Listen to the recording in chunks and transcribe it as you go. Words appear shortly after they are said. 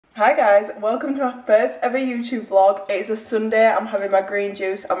Hi guys, welcome to our first ever YouTube vlog. It is a Sunday, I'm having my green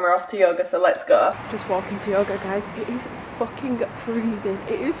juice and we're off to yoga, so let's go. Just walking to yoga guys, it is fucking freezing.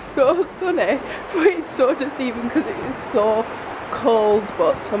 It is so sunny, but it's so deceiving because it is so cold,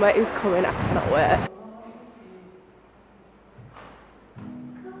 but summer is coming, I cannot wait.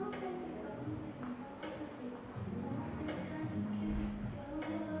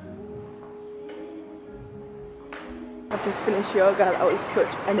 I've just finished yoga, that was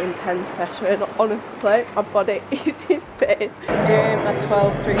such an intense session, honestly, my body is in pain. I'm doing my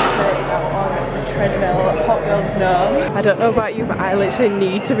 12-3-30 now on the treadmill, hot girls know. I don't know about you, but I literally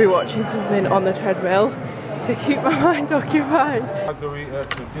need to be watching something on the treadmill to keep my mind occupied. Margarita,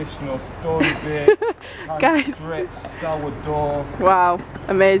 traditional, stone bake, guys, stretch, sourdough. Wow,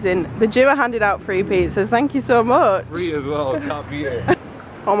 amazing. The gym are handing out free pizzas, thank you so much. Free as well, can't beat it.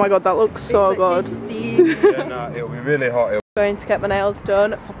 Oh my god, that looks so good. Yeah, nah, it'll be really hot. Going to get my nails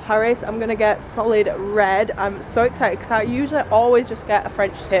done for Paris. I'm gonna get solid red. I'm so excited because I usually always just get a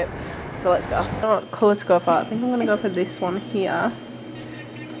French tip. So let's go. I don't know what colour to go for. I think I'm gonna go for this one here.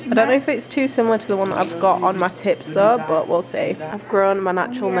 I don't know if it's too similar to the one that I've got on my tips though, but we'll see. I've grown my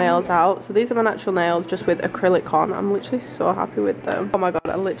natural nails out. So these are my natural nails just with acrylic on. I'm literally so happy with them. Oh my god,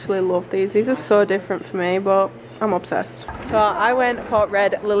 I literally love these. These are so different for me, but I'm obsessed. So I went for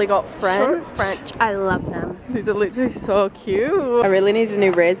red, Lily got French. I love them. These are literally so cute. I really need a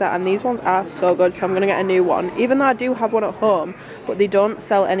new razor and these ones are so good, so I'm gonna get a new one. Even though I do have one at home, but they don't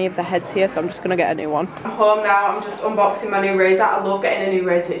sell any of the heads here, so I'm just gonna get a new one. I'm home now, I'm just unboxing my new razor. I love getting a new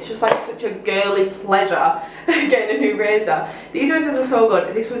razor. It's just like such a girly pleasure getting a new razor. These razors are so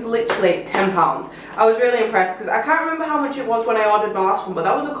good. This was literally £10. I was really impressed because I can't remember how much it was when I ordered my last one, but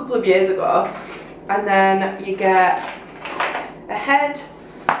that was a couple of years ago. And then you get a head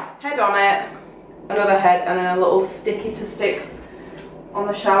on it, another head, and then a little sticky to stick on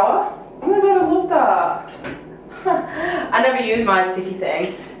the shower. Oh my god, I love that. I never use my sticky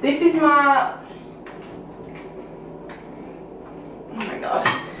thing. This is my, oh my god,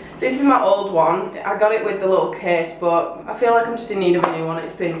 this is my old one. I got it with the little case, but I feel like I'm just in need of a new one.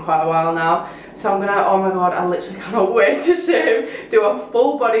 It's been quite a while now. So I'm gonna, oh my god, I literally cannot wait to shave. Do a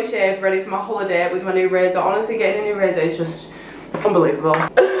full body shave ready for my holiday with my new razor. Honestly, getting a new razor is just unbelievable.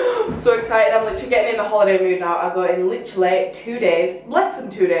 I'm so excited. I'm literally getting in the holiday mood now. I go in literally 2 days, less than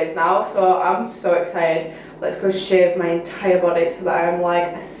 2 days now. So I'm so excited. Let's go shave my entire body so that I'm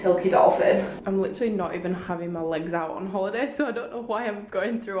like a silky dolphin. I'm literally not even having my legs out on holiday, so I don't know why I'm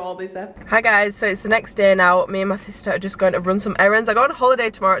going through all this effort. Hi guys, so it's the next day now. Me and my sister are just going to run some errands. I go on holiday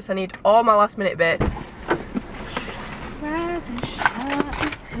tomorrow, so I need all my last minute bits.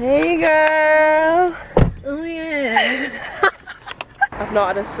 Hey girl. Oh yeah. I've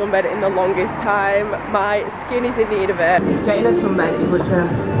not had a sunbed in the longest time. My skin is in need of it. Getting a sunbed is literally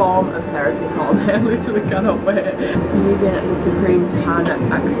a form of therapy for me. I literally cannot wait. I'm using the Supreme Tan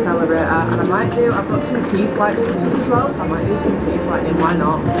Accelerator and I might do, I've got some teeth whitening stuff as well, so I might do some teeth whitening, why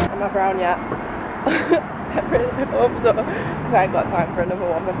not? Am I brown yet? I really hope so, because I ain't got time for another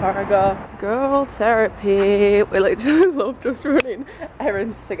one before I go. Girl therapy. We literally love just running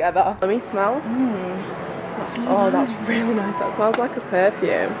errands together. Let me smell. Oh, that's really nice. That smells like a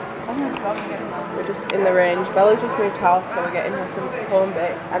perfume. Oh my god, we're just in the range. Bella's just moved house, so we're getting her some home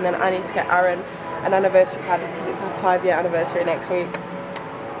bakes, and then I need to get Aaron an anniversary card because it's our 5-year anniversary next week.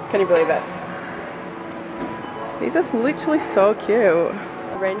 Can you believe it? These are literally so cute.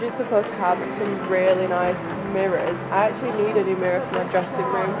 The range is supposed to have some really nice mirrors. I actually need a new mirror for my dressing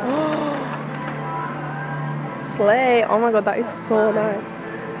room. Slay! Oh my god, that is so nice.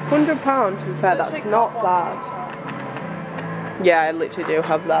 £100 to be fair, that's not bad. Yeah, I literally do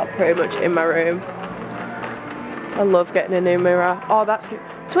have that pretty much in my room. I love getting a new mirror. Oh, that's cute.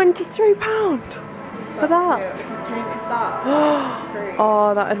 £23 for that.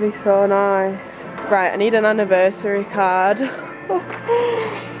 Oh, that'd be so nice. Right, I need an anniversary card.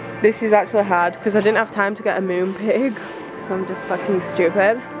 This is actually hard because I didn't have time to get a moon pig because I'm just fucking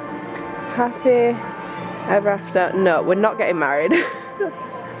stupid. Happy ever after. No, we're not getting married.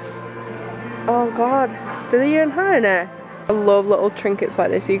 Oh god, do they even have any? I love little trinkets like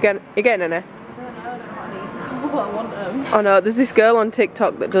this. Are you getting any? I don't know, I want them. Oh no, there's this girl on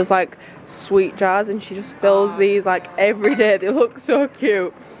TikTok that does like sweet jars and she just fills these like every day. They look so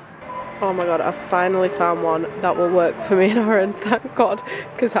cute. Oh my god, I finally found one that will work for me and Aaron, thank god.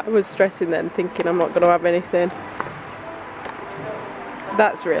 Because I was stressing then thinking I'm not going to have anything.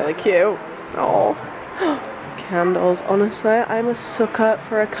 That's really cute. Oh. Candles, honestly I'm a sucker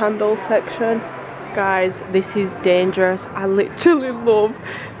for a candle section. Guys, this is dangerous. I literally love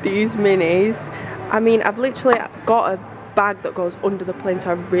these minis. I mean, I've literally got a bag that goes under the plane, so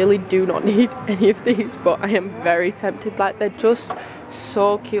I really do not need any of these, but I am very tempted. Like, they're just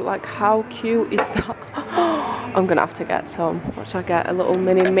so cute. Like, how cute is that? I'm gonna have to get some. What should I get? A little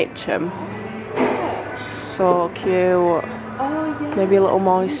mini Mitchum. So cute. Maybe a little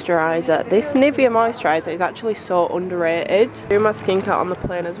moisturiser. This Nivea moisturiser is actually so underrated. Doing my skincare on the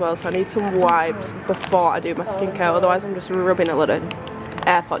plane as well, so I need some wipes before I do my skincare, otherwise I'm just rubbing a lot of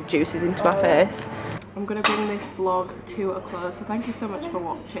airpod juices into my face. I'm going to bring this vlog to a close, so thank you so much for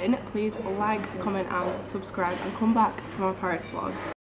watching. Please like, comment and subscribe, and come back for my Paris vlog.